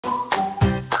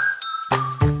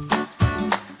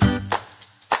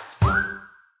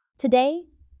Today,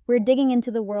 we're digging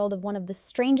into the world of one of the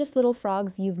strangest little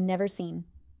frogs you've never seen,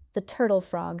 the turtle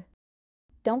frog.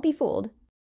 Don't be fooled.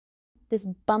 This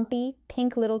bumpy,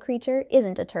 pink little creature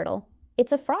isn't a turtle.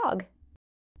 It's a frog.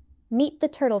 Meet the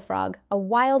turtle frog, a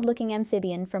wild-looking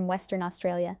amphibian from Western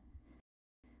Australia.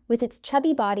 With its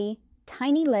chubby body,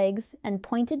 tiny legs, and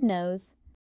pointed nose,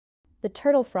 the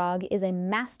turtle frog is a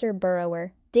master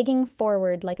burrower, digging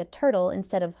forward like a turtle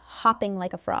instead of hopping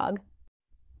like a frog.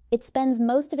 It spends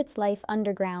most of its life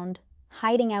underground,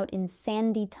 hiding out in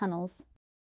sandy tunnels.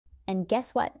 And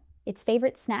guess what? Its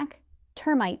favorite snack?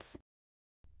 Termites.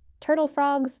 Turtle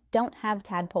frogs don't have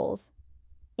tadpoles.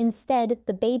 Instead,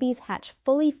 the babies hatch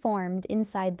fully formed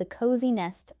inside the cozy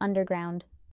nest underground.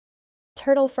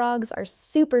 Turtle frogs are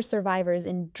super survivors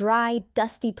in dry,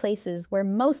 dusty places where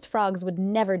most frogs would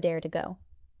never dare to go.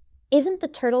 Isn't the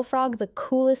turtle frog the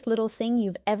coolest little thing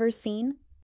you've ever seen?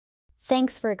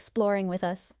 Thanks for exploring with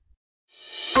us.